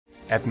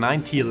At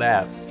 9T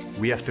Labs,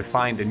 we have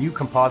defined a new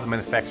composite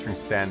manufacturing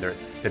standard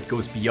that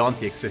goes beyond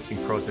the existing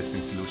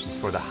processing solutions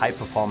for the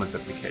high-performance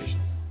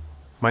applications.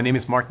 My name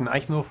is Martin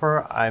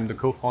Eichenhofer. I'm the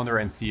co-founder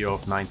and CEO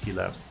of 9T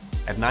Labs.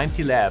 At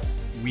 9T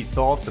Labs, we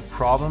solve the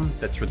problem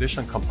that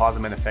traditional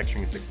composite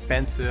manufacturing is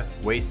expensive,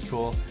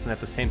 wasteful, and at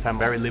the same time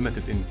very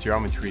limited in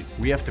geometry.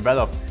 We have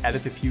developed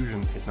additive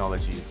fusion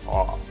technology,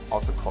 or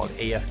also called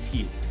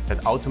AFT, that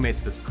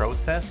automates this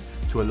process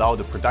to allow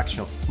the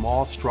production of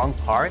small, strong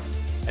parts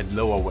at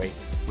lower weight,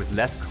 with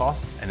less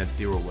cost and at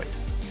zero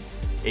waste.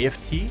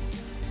 AFT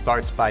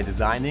starts by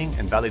designing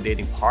and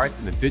validating parts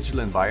in a digital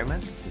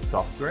environment in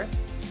software.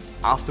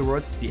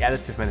 Afterwards, the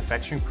additive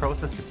manufacturing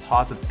process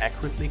deposits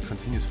accurately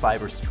continuous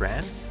fiber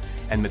strands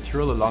and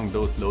material along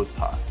those load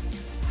paths.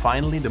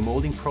 Finally, the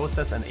molding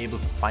process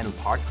enables final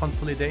part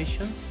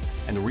consolidation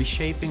and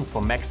reshaping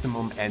for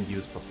maximum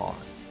end-use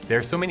performance. There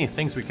are so many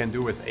things we can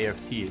do with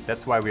AFT.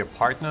 That's why we are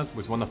partnered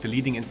with one of the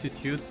leading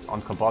institutes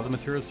on composite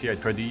materials here at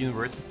Purdue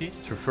University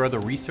to further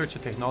research the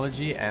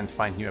technology and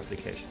find new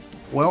applications.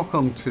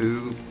 Welcome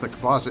to the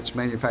Composites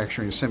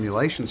Manufacturing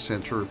Simulation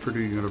Center at Purdue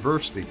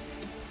University.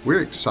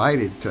 We're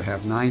excited to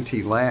have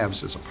 9T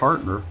Labs as a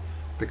partner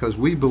because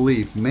we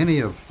believe many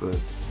of the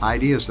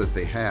ideas that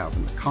they have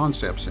and the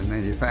concepts in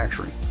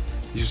manufacturing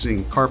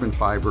using carbon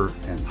fiber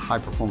and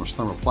high-performance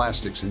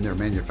thermoplastics in their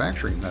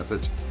manufacturing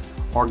methods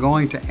are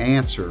going to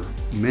answer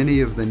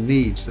many of the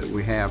needs that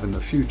we have in the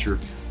future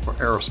for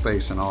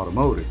aerospace and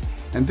automotive.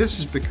 And this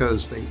is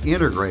because they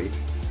integrate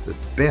the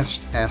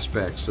best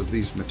aspects of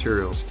these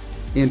materials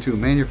into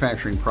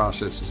manufacturing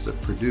processes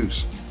that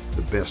produce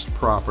the best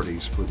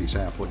properties for these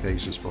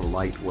applications for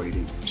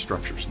lightweighting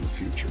structures in the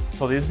future.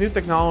 So this new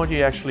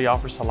technology actually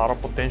offers a lot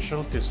of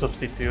potential to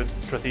substitute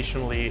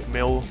traditionally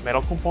milled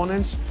metal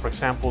components. For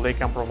example, they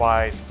can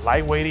provide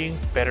lightweighting,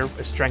 better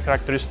strength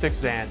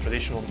characteristics than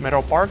traditional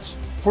metal parts.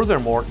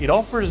 Furthermore, it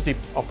offers the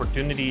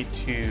opportunity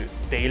to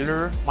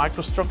tailor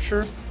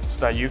microstructure so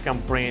that you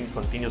can print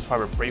continuous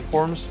fiber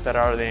preforms that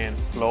are then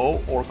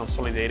flow or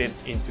consolidated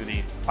into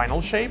the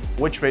final shape,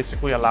 which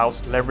basically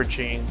allows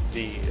leveraging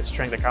the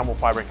strength that carbon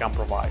fiber can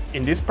provide.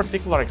 In this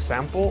particular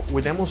example,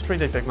 we demonstrate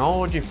the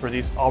technology for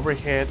this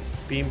overhead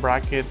pin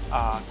bracket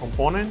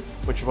component,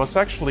 which was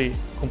actually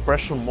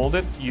compression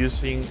molded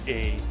using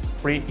a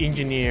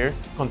pre-engineered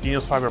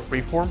continuous fiber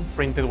preform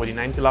printed with the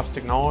 9T Labs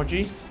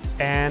technology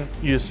and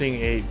using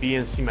a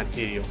BNC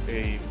material,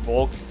 a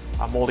bulk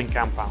molding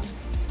compound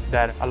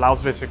that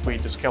allows basically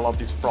to scale up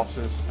this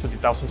process to the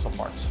thousands of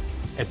parts.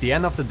 At the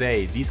end of the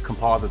day, these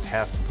composites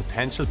have the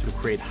potential to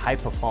create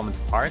high-performance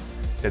parts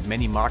that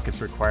many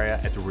markets require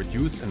at a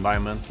reduced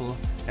environmental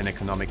and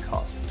economic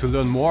cost. To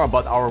learn more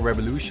about our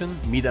revolution,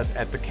 meet us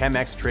at the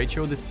ChemX trade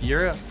show this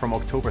year from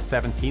October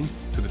 17th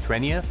to the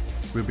 20th.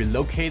 We'll be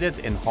located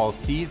in Hall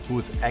C,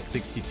 booth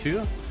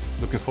X62.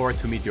 Looking forward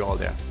to meet you all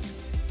there.